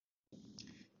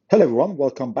Hello, everyone.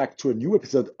 Welcome back to a new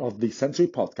episode of the Sensory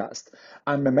Podcast.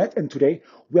 I'm Mehmet, and today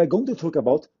we are going to talk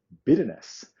about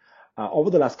bitterness. Over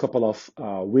the last couple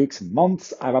of weeks and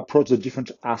months, I've approached the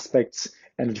different aspects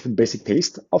and the different basic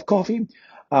taste of coffee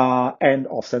and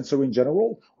of sensory in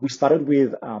general. We started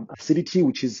with acidity,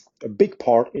 which is a big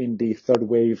part in the third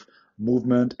wave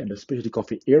movement and the specialty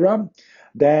coffee era.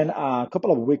 Then a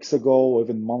couple of weeks ago, or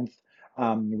even month,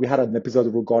 we had an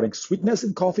episode regarding sweetness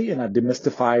in coffee, and I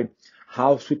demystified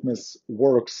how sweetness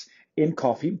works in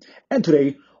coffee. And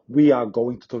today we are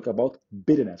going to talk about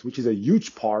bitterness, which is a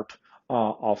huge part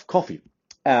of coffee.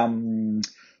 Um,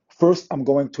 First, I'm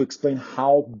going to explain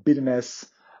how bitterness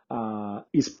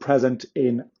is present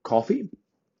in coffee.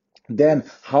 Then,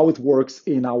 how it works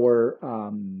in our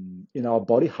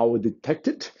body, how we detect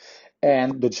it,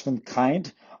 and the different kind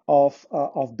of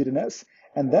bitterness.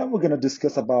 And then we're going to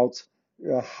discuss about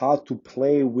how to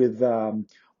play with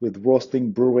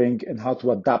roasting, brewing, and how to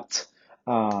adapt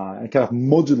and kind of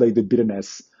modulate the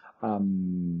bitterness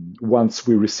once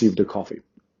we receive the coffee.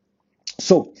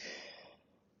 So,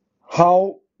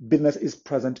 how bitterness is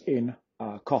present in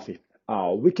coffee.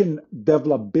 We can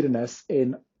develop bitterness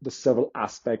in the several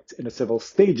aspects, in the several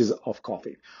stages of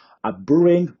coffee,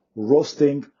 brewing,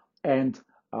 roasting, and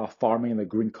farming the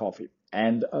green coffee.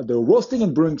 And the roasting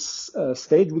and brewing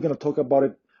stage, we're going to talk about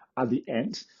it at the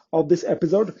end of this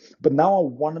episode. But now I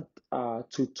wanted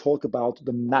to talk about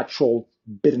the natural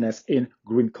bitterness in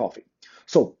green coffee.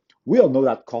 So we all know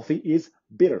that coffee is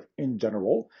bitter in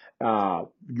general.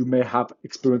 You may have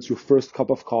experienced your first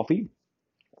cup of coffee,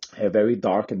 a very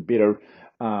dark and bitter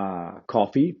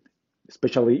coffee,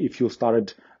 especially if you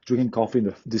started drinking coffee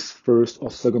in this first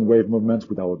or second wave movement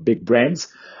with our big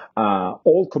brands.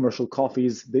 All commercial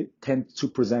coffees, they tend to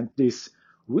present this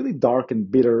really dark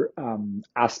and bitter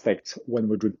aspect when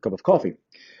we drink a cup of coffee.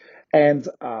 And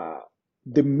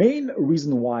the main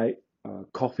reason why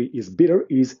coffee is bitter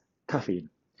is caffeine.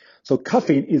 So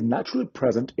caffeine is naturally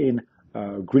present in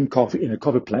green coffee, in a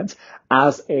coffee plant,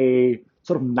 as a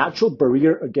sort of natural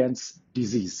barrier against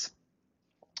disease.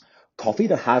 Coffee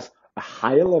that has a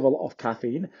higher level of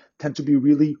caffeine tend to be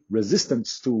really resistant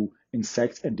to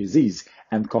insects and disease,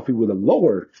 and coffee with a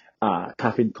lower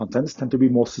caffeine contents tend to be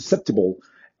more susceptible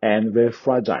and very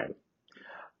fragile.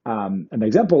 An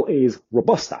example is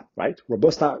Robusta, right?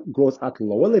 Robusta grows at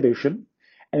low elevation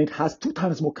and it has 2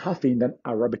 times more caffeine than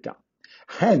Arabica.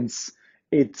 Hence,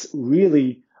 it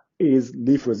really is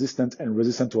leaf resistant and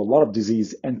resistant to a lot of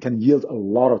disease and can yield a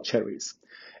lot of cherries.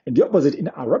 In the opposite, in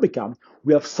Arabica,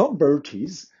 we have some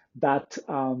varieties that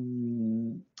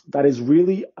is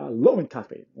really low in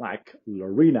caffeine, like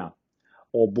Lorena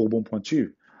or Bourbon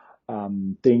Pointu.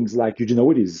 Things like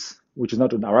Eugenoides, which is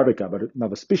not an Arabica, but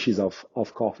another species of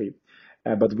coffee.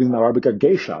 But within Arabica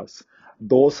geishas,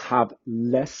 those have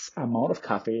less amount of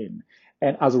caffeine.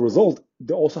 And as a result,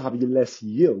 they also have less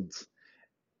yield.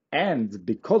 And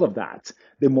because of that,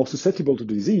 they're more susceptible to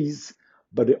disease,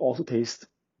 but they also taste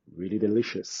really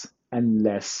delicious and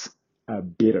less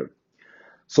bitter.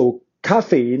 So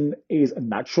caffeine is a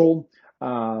natural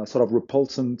sort of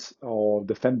repulsant or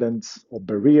defendant or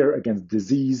barrier against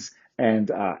disease and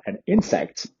an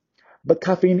insect. But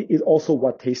caffeine is also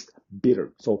what tastes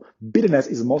bitter. So bitterness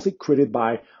is mostly created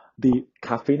by the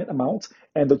caffeine amount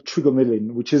and the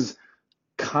trigonelline, which is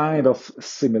kind of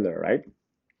similar, right?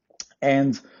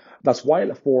 And that's why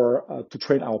for to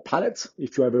train our palates,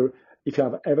 if you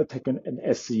have ever taken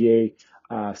an SCA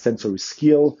sensory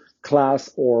skill class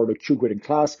or the Q grading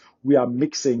class, we are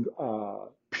mixing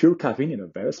pure caffeine in a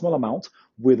very small amount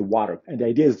with water. And the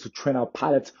idea is to train our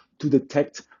palate to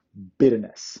detect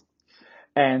bitterness.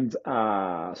 And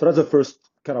so that's the first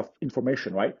kind of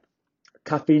information, right?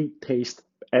 Caffeine taste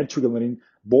and trigonelline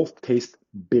both taste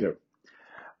bitter.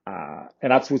 And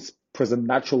that's what's present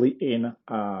naturally in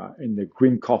the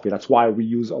green coffee. That's why we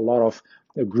use a lot of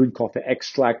green coffee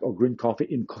extract or green coffee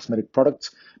in cosmetic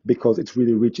products, because it's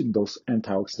really rich in those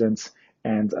antioxidants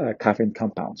and caffeine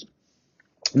compounds.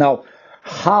 Now,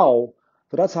 how?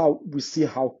 So that's how we see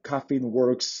how caffeine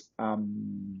works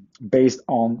based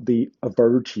on the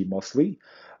variety mostly.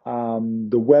 The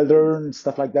weather and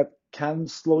stuff like that can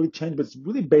slowly change, but it's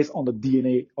really based on the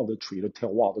DNA of the tree, the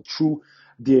terroir, the true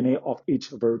DNA of each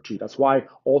variety. That's why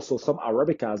also some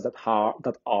Arabicas that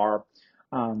are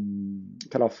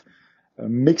kind of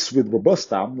mixed with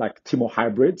Robusta, like Timo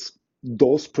hybrids,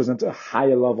 those present a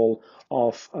higher level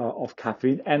of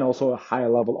caffeine and also a higher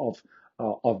level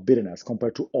of bitterness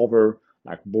compared to other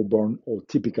like Bourbon or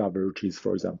Typica varieties,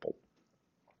 for example.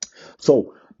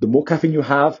 So the more caffeine you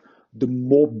have, the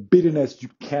more bitterness you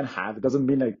can have. It doesn't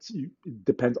mean that it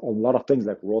depends on a lot of things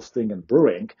like roasting and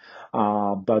brewing,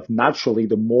 but naturally,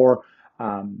 the more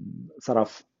sort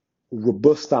of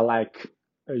robusta like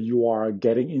you are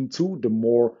getting into, the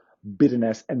more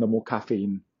bitterness and the more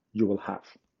caffeine you will have.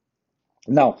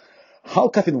 Now, how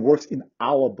caffeine works in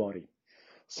our body.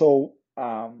 So,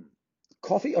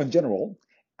 coffee in general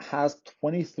has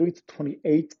 23 to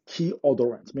 28 key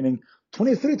odorants, meaning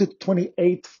 23 to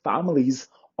 28 families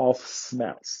of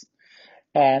smells,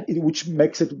 which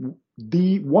makes it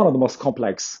the one of the most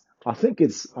complex.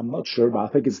 I'm not sure, but I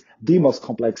think it's the most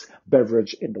complex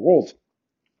beverage in the world.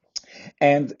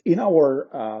 And in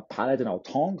our palate and our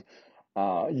tongue,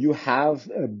 you have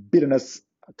bitterness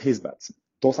taste buds.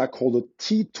 Those are called the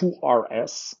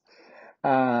T2RS,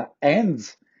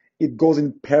 and it goes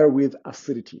in pair with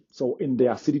acidity. So in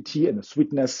the acidity and the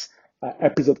sweetness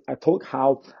episode, I talk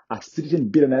how acidity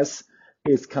and bitterness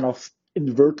is kind of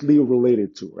inversely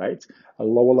related to, right? A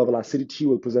lower level acidity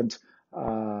will present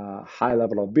high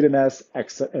level of bitterness,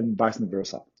 and vice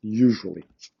versa, usually.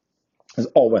 There's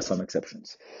always some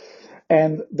exceptions.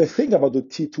 And the thing about the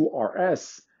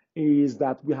T2RS is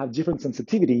that we have different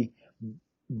sensitivity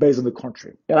based on the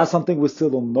country. And that's something we still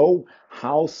don't know,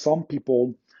 how some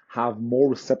people have more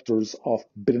receptors of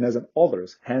bitterness than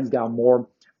others. Hence, they are more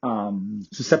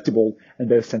susceptible and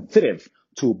very sensitive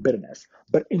to bitterness.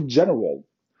 But in general,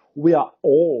 we are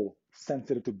all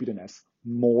sensitive to bitterness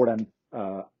more than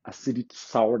acidity,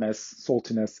 sourness,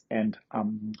 saltiness, and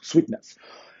sweetness.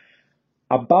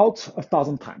 About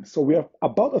 1,000 times. So we are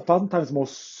about 1,000 times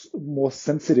more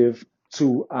sensitive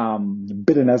to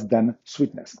bitterness than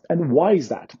sweetness. And why is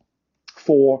that?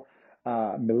 For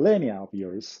millennia of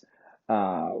years,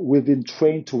 we've been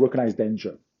trained to recognize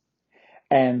danger.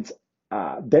 And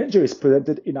danger is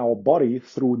presented in our body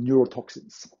through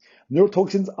neurotoxins.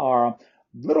 Neurotoxins are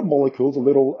little molecules, a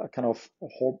little kind of,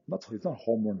 it's not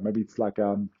hormone, maybe it's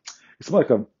more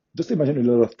like just imagine a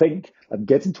little thing that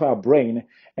gets into our brain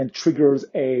and triggers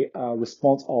a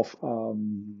response of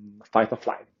fight or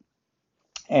flight.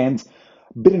 And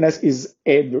bitterness is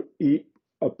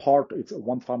it's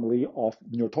one family of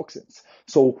neurotoxins.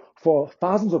 So for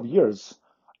thousands of years,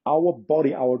 our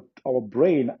body, our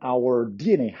brain, our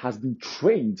DNA has been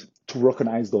trained to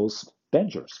recognize those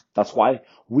dangers. That's why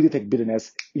we detect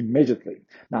bitterness immediately.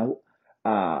 Now,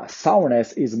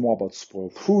 sourness is more about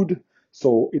spoiled food.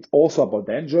 So it's also about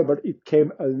danger, but it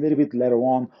came a little bit later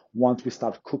on. Once we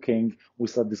start cooking, we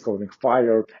start discovering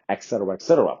fire, etc.,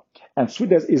 etc. And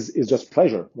sweetness is just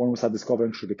pleasure. When we start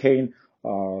discovering sugarcane,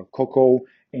 cocoa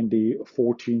in the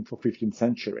 14th or 15th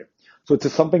century. So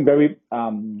it's something very,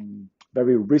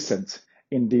 very recent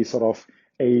in the sort of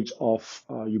age of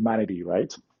humanity,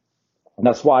 right? And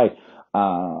that's why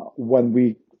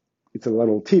it's a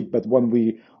little tip, but when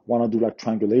we want to do like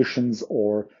triangulations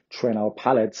or train our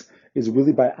palates, is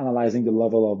really by analyzing the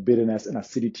level of bitterness and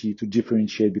acidity to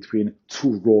differentiate between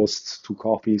two roasts, two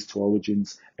coffees, two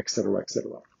origins, etc.,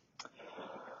 etc.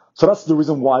 So that's the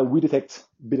reason why we detect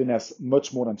bitterness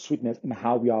much more than sweetness, and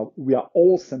how we are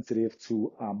all sensitive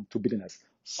to bitterness.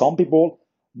 Some people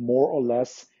more or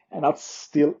less, and that's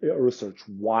still research.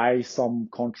 Why some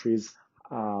countries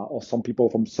or some people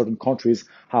from certain countries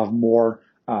have more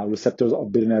receptors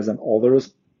of bitterness than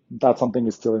others. That's something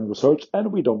is still in research,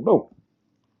 and we don't know.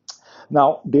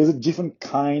 Now, there's a different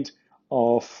kind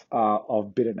of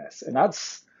bitterness, and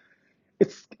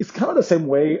it's kind of the same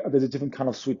way. There's a different kind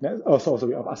of sweetness,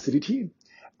 sorry, of acidity.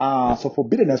 So for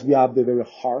bitterness, we have the very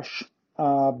harsh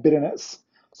bitterness,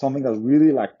 something that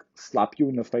really like slap you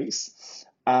in the face.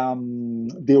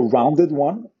 The rounded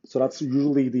one, so that's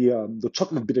usually the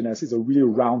chocolate bitterness is a really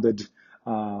rounded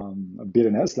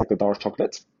bitterness, like a dark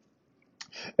chocolate.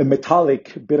 A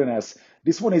metallic bitterness.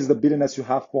 This one is the bitterness you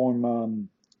have from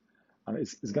and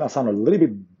it's gonna sound a little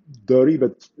bit dirty,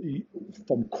 but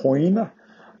from coin,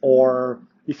 or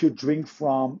if you drink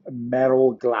from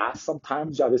metal glass,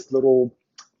 sometimes you have this little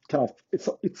kind of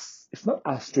it's not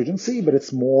astringency, but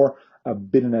it's more a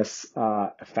bitterness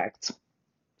effect.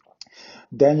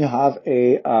 Then you have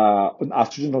an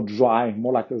astringent or dry,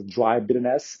 more like a dry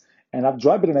bitterness, and that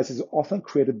dry bitterness is often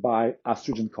created by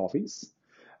astringent coffees.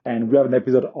 And we have an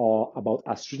episode about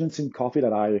astringents in coffee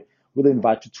that I really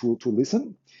invite you to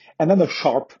listen. And then the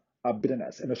sharp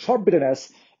bitterness. And the sharp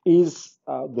bitterness is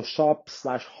the sharp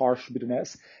slash harsh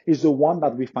bitterness is the one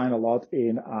that we find a lot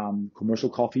in commercial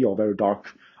coffee or very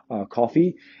dark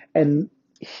coffee. And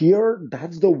here,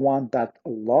 that's the one that a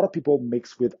lot of people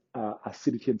mix with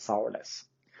acidity and sourness.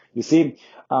 You see,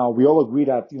 we all agree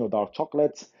that dark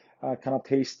chocolate kind of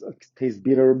tastes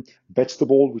bitter.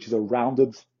 Vegetable, which is a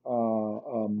rounded,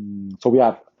 so we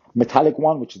have metallic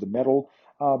one, which is the metal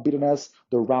bitterness.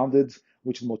 The rounded,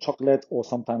 which is more chocolate or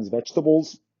sometimes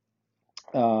vegetables.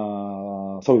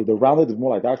 sorry, the rounded is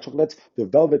more like dark chocolate. The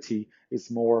velvety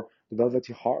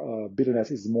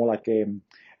bitterness is more like a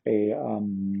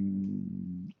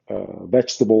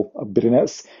vegetable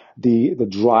bitterness. The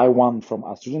dry one from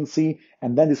astringency,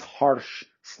 and then this harsh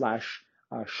slash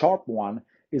sharp one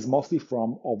is mostly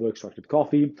from overly extracted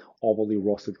coffee, overly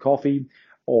roasted coffee,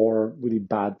 or really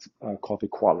bad coffee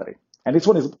quality. And this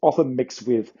one is often mixed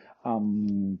with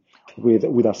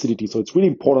acidity. So it's really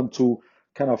important to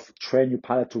kind of train your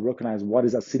palate to recognize what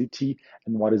is acidity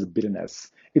and what is bitterness.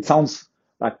 It sounds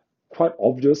like quite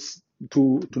obvious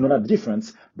to know that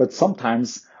difference, but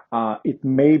sometimes it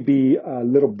may be a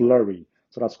little blurry.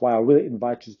 So that's why I really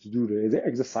invite you to do the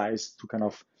exercise to kind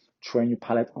of train your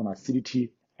palate on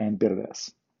acidity and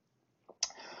bitterness.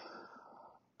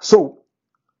 So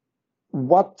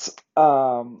what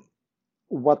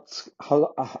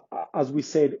as we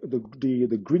said,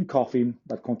 the green coffee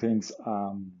that contains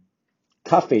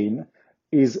caffeine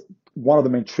is one of the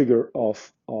main trigger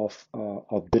of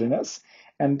bitterness.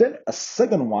 And then a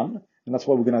second one, and that's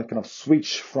why we're gonna kind of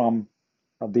switch from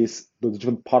the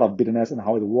different part of bitterness and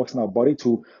how it works in our body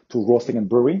to roasting and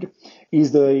brewing,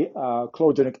 is the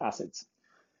chlorogenic acids.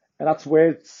 And that's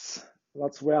where this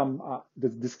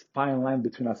fine line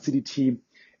between acidity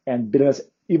and bitterness,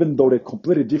 even though they're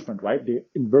completely different, right? They're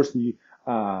inversely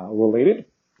related.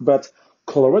 But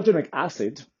chlorogenic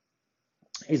acid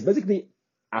is basically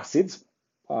acids,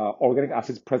 organic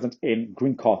acids present in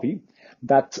green coffee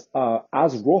that,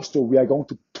 as roaster, we are going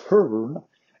to turn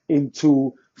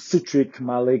into citric,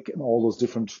 malic, and all those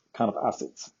different kind of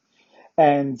acids.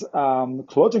 And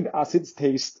chlorogenic acids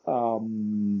taste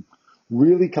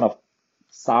really kind of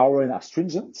sour and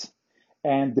astringent.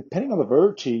 And depending on the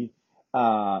variety,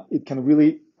 it can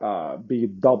really be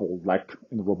doubled, like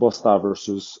in Robusta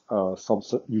versus some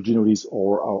Eugenioides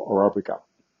or Arabica.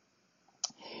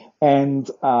 And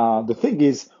the thing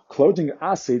is, chlorogenic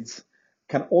acids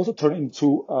can also turn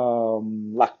into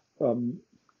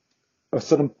a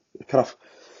certain kind of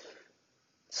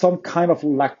some kind of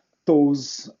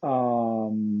lactose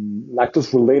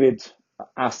related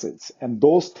acids, and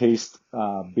those taste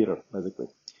bitter basically,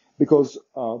 because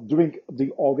during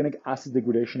the organic acid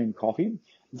degradation in coffee,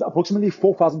 there's approximately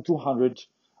 4,200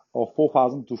 or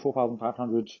 4,000 to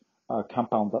 4,500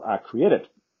 compounds that are created.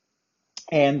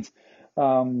 And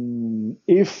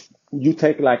if you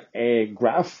take like a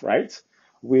graph, right,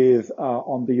 with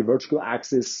on the vertical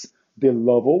axis the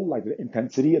level, like the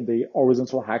intensity, and the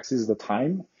horizontal axis the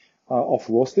time of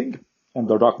roasting and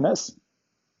the darkness,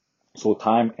 so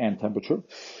time and temperature,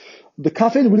 the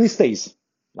caffeine really stays.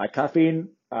 Like caffeine,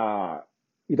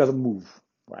 it doesn't move,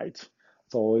 right?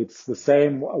 So it's the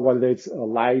same whether it's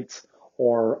light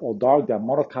or dark. The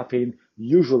amount of caffeine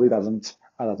usually doesn't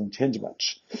change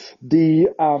much. The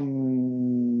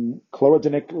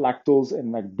chlorogenic lactose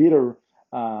and like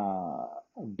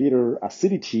bitter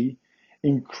acidity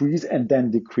increase and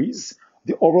then decrease.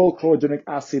 The overall chlorogenic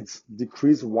acids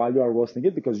decrease while you are roasting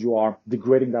it because you are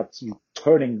degrading that, you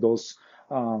turning those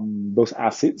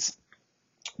acids.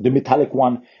 The metallic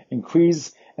one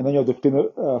increase, and then you have the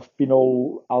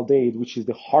phenolaldehyd, which is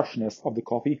the harshness of the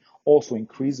coffee, also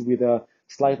increase with a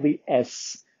slightly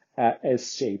S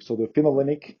shape. So the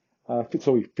phenolaldehyd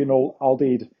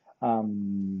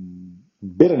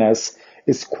bitterness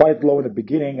is quite low in the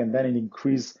beginning, and then it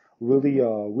increases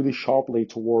really sharply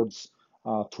towards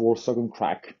second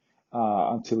crack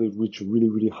until it reaches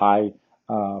really high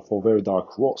for very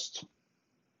dark roast.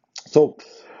 So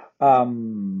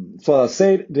as I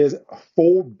said, there's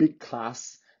 4 big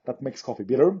class that makes coffee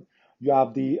bitter. You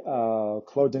have the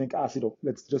chlorogenic acid, or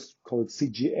let's just call it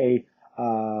CGA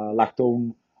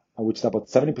lactone, which is about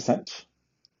 70%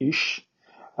 ish.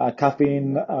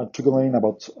 Caffeine, trigonine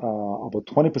about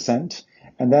 20%,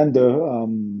 and then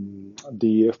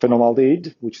the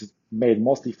phenolaldehyd, which is made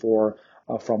mostly from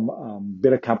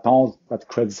bitter compounds that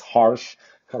creates harsh,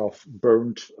 kind of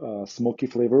burnt, smoky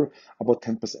flavor, about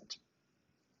 10%.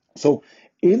 So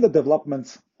in the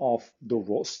development of the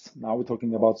roast, now we're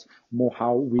talking about more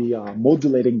how we are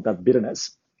modulating that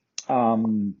bitterness.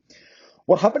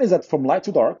 What happened is that from light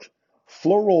to dark,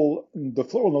 the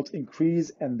floral notes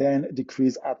increase and then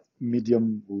decrease at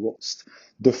medium roast.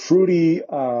 The fruity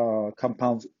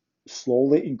compounds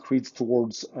slowly increase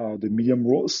towards the medium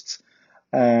roast,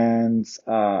 and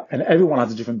everyone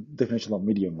has a different definition of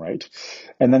medium, right?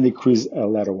 And then decrease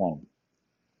later on.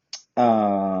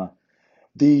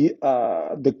 The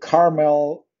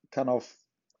caramel kind of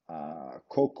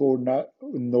cocoa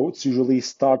notes usually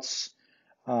starts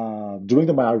during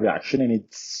the Maillard reaction, and it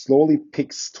slowly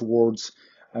picks towards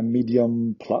a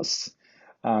medium plus.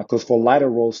 Because for lighter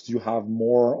roast, you have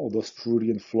more of those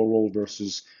fruity and floral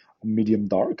versus medium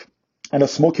dark. And the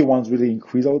smoky ones really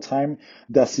increase over time.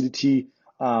 The acidity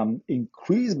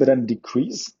increase but then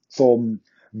decrease. So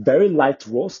very light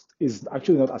roast is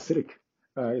actually not acidic.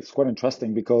 It's quite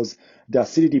interesting because the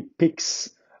acidity peaks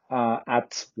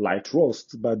at light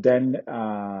roast, but then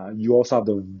you also have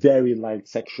the very light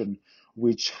section,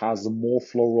 which has more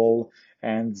floral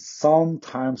and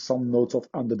sometimes some notes of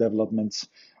underdevelopment,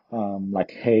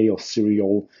 like hay or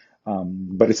cereal,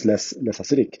 but it's less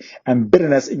acidic. And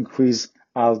bitterness increase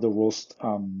as the roast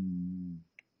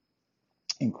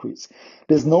increase.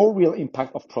 There's no real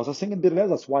impact of processing in bitterness.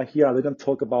 That's why here I didn't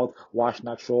talk about wash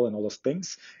natural and all those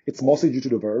things. It's mostly due to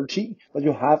the variety that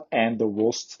you have and the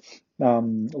roast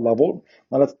level.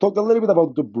 Now let's talk a little bit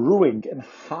about the brewing and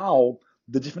how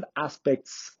the different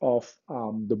aspects of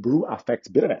the brew affects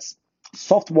bitterness.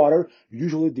 Soft water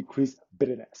usually decrease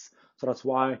bitterness. So that's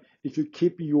why if you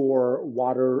keep your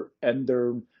water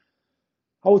under,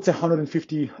 I would say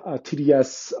 150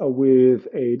 TDS with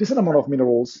a decent amount of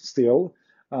minerals still,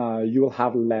 you will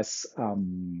have less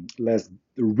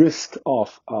risk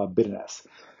of bitterness.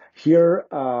 Here,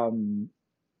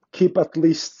 keep at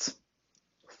least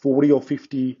 40 or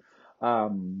 50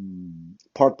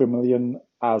 part per million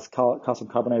as calcium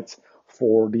carbonate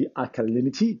for the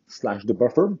alkalinity slash the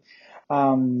buffer.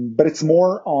 But it's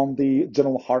more on the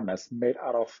general hardness made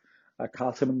out of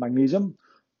calcium and magnesium.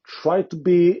 Try to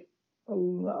be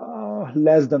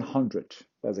less than 100,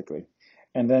 basically.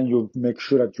 And then you make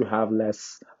sure that you have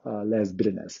less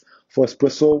bitterness. For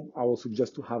espresso, I will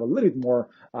suggest to have a little bit more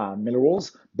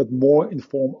minerals, but more in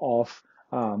form of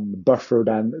buffer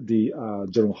than the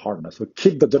general hardness. So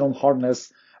keep the general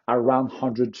hardness around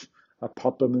 100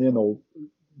 part per million or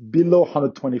below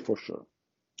 120 for sure,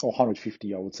 or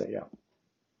 150, I would say, yeah,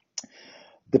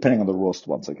 depending on the roast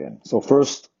once again. So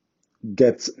first,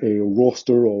 get a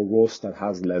roaster or roast that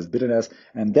has less bitterness,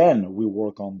 and then we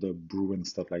work on the brew and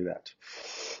stuff like that.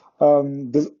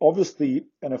 There's obviously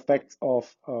an effect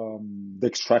of the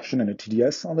extraction and the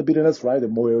TDS on the bitterness, right? The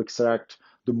more you extract,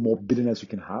 the more bitterness you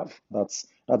can have. That's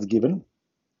given.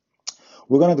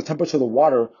 We're going to the temperature of the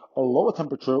water. A lower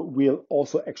temperature will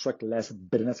also extract less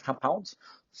bitterness compounds,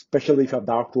 especially if you have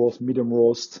dark roast, medium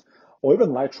roast, or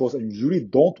even light roast, and you really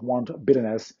don't want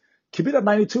bitterness. Keep it at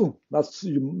 92.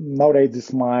 Nowadays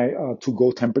is my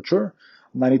to-go temperature,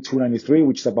 92, 93,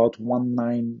 which is about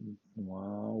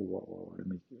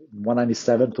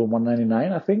 197 to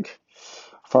 199, I think,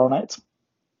 Fahrenheit.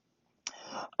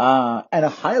 And a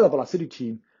high level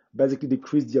acidity basically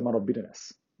decreases the amount of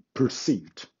bitterness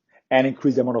perceived and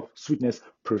increase the amount of sweetness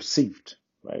perceived,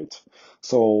 right?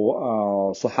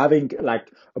 So having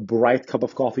like a bright cup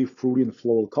of coffee, fruity and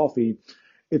floral coffee,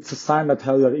 it's a sign that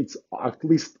tells you that it's at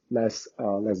least less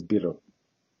bitter.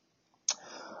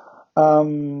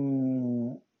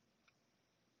 Lipids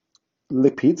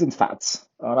and fats.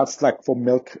 That's like for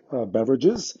milk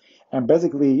beverages, and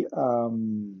basically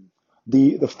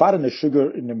the fat and the sugar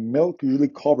in the milk usually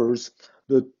covers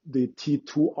the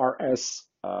T2RS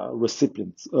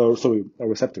receptors,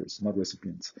 not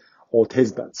recipients, or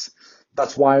taste buds.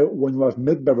 That's why when you have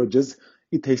milk beverages,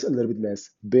 it tastes a little bit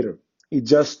less bitter. It's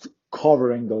just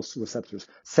covering those receptors.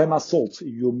 Same as salt.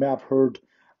 You may have heard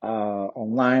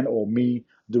online or me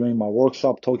during my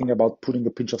workshop talking about putting a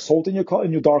pinch of salt in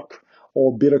your dark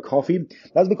or bitter coffee.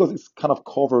 That's because it's kind of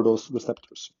cover those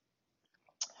receptors.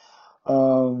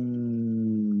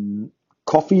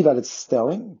 Coffee that is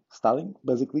styling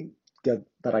basically that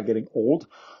are getting old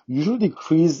usually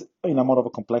decrease in amount of a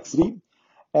complexity,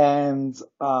 and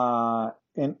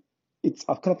it's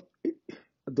a kind of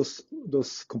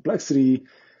those complexity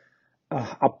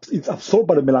it's absorbed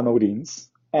by the melanoidins,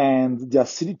 and the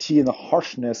acidity and the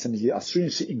harshness and the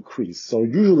astringency increase. So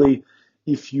usually,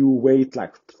 if you wait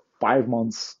like 5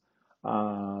 months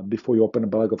before you open a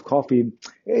bag of coffee,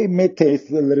 it may taste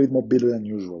a little bit more bitter than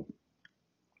usual.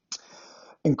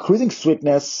 Increasing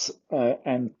sweetness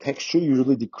and texture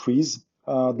usually decrease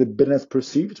the bitterness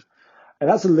perceived. And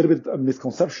that's a little bit of a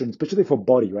misconception, especially for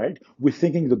body, right? We're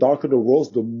thinking the darker the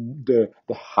roast, the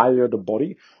higher the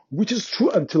body, which is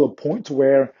true until a point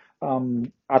where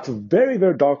at a very,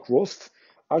 very dark roast,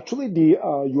 actually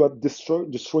you are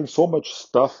destroying so much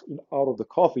stuff out of the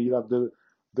coffee that the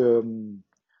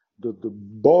the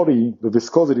body, the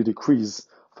viscosity decrease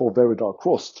for very dark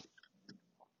roast.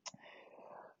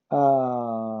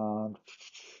 Uh,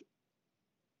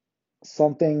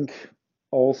 Something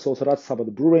also, so that's about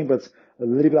the brewing, but a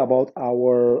little bit about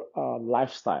our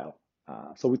lifestyle.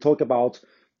 So we talk about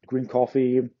green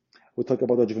coffee, we talk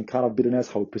about the different kind of bitterness,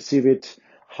 how we perceive it,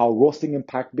 how roasting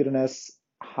impact bitterness,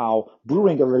 how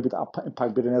brewing a little bit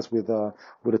impact bitterness with the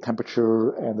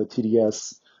temperature and the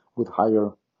TDS with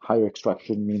higher higher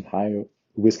extraction mean higher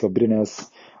risk of bitterness,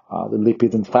 the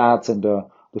lipids and fats, and the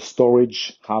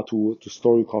storage, how to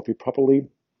store your coffee properly.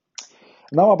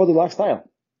 Now about the lifestyle.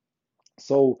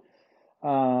 So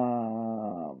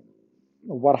uh,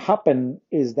 what happened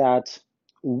is that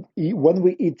when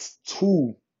we eat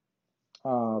too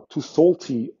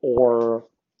salty or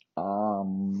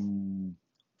um,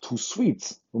 too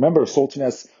sweet. Remember,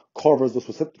 saltiness covers those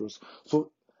receptors.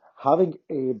 So having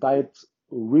a diet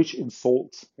rich in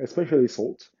salt, especially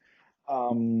salt,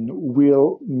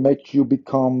 will make you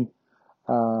become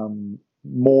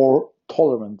more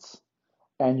tolerant,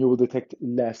 and you will detect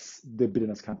less the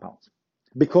bitterness compound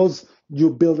because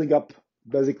you're building up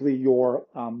basically your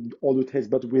all your taste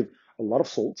buds with a lot of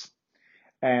salt,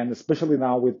 and especially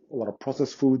now with a lot of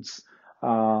processed foods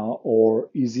or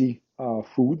easy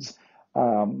foods,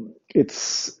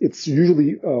 it's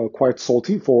usually quite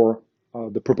salty for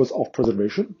the purpose of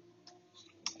preservation,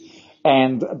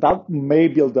 and that may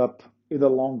build up in the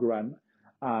long run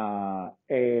a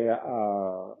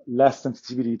less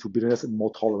sensitivity to bitterness and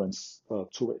more tolerance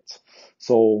to it.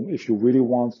 So if you really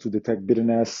want to detect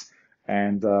bitterness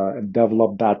and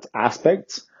develop that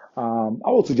aspect, I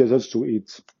would suggest just to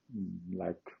eat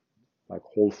like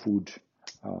whole food,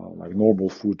 like normal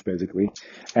food basically,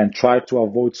 and try to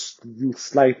avoid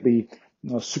slightly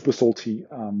super salty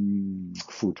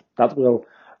food. That will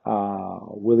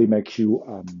really make you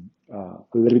a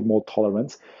little bit more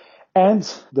tolerant. And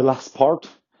the last part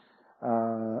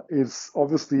is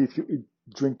obviously if you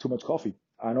drink too much coffee.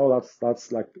 I know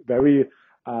that's like very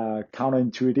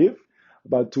counterintuitive,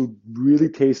 but to really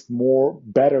taste more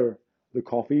better the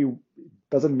coffee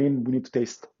doesn't mean we need to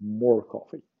taste more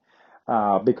coffee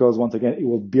because once again, it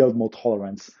will build more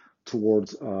tolerance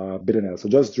towards bitterness. So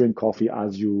just drink coffee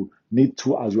as you need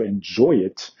to, as you enjoy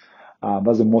it.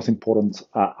 That's the most important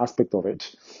aspect of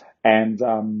it. And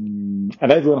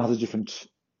everyone has a different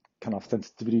kind of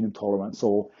sensitivity and intolerance.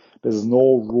 So there's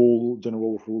no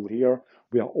general rule here.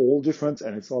 We are all different,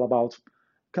 and it's all about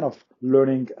kind of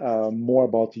learning more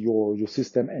about your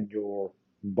system and your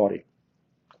body.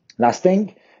 Last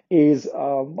thing is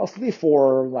mostly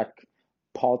for like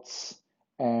pots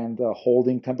and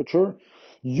holding temperature.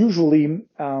 Usually,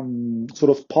 so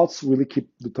those pots really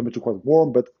keep the temperature quite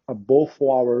warm, but above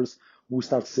 4 hours, we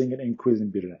start seeing an increase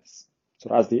in bitterness. So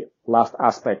that's the last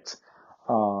aspect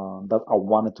that I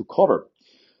wanted to cover.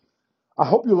 I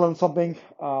hope you learned something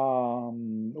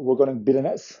regarding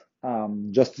bitterness.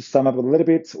 Just to sum up a little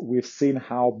bit, we've seen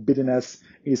how bitterness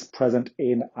is present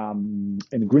in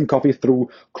green coffee through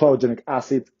chlorogenic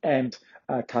acid and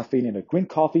caffeine in a green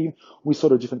coffee. We saw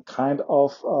the different kind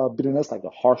of bitterness, like the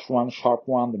harsh one, sharp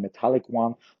one, the metallic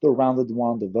one, the rounded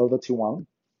one, the velvety one.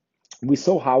 We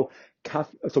saw how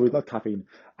not caffeine,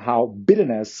 how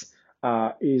bitterness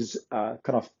is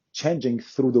kind of changing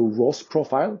through the roast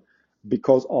profile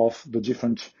because of the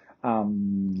different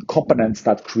components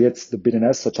that creates the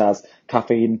bitterness, such as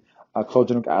caffeine,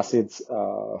 chlorogenic acids,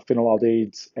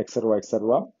 phenolaldehyd, etc.,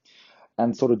 etc.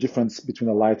 And so the difference between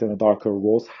a light and a darker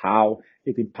roast, how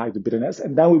it impacts the bitterness.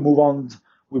 And then we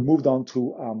moved on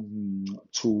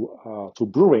to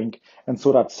brewing, and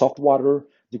so that soft water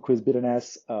decrease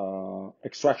bitterness,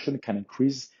 extraction can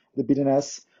increase the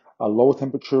bitterness, low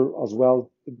temperature as well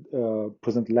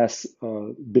present less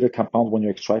bitter compound when you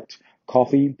extract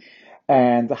coffee,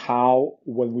 and how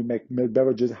when we make milk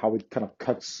beverages, how it kind of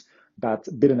cuts that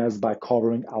bitterness by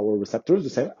covering our receptors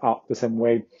the same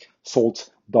way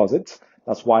salt does it.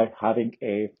 That's why having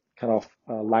a kind of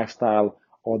lifestyle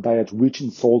or diet rich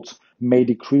in salt may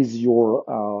decrease your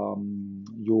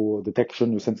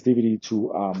detection, your sensitivity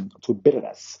to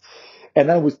bitterness. And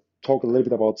then we talk a little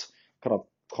bit about kind of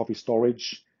coffee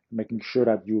storage, making sure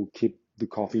that you keep the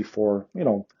coffee for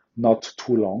not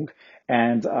too long.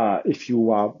 And if you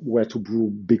were to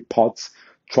brew big pots,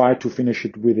 try to finish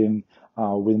it within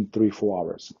 3-4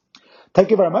 hours. Thank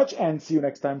you very much, and see you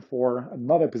next time for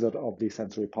another episode of the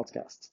Sensory Podcast.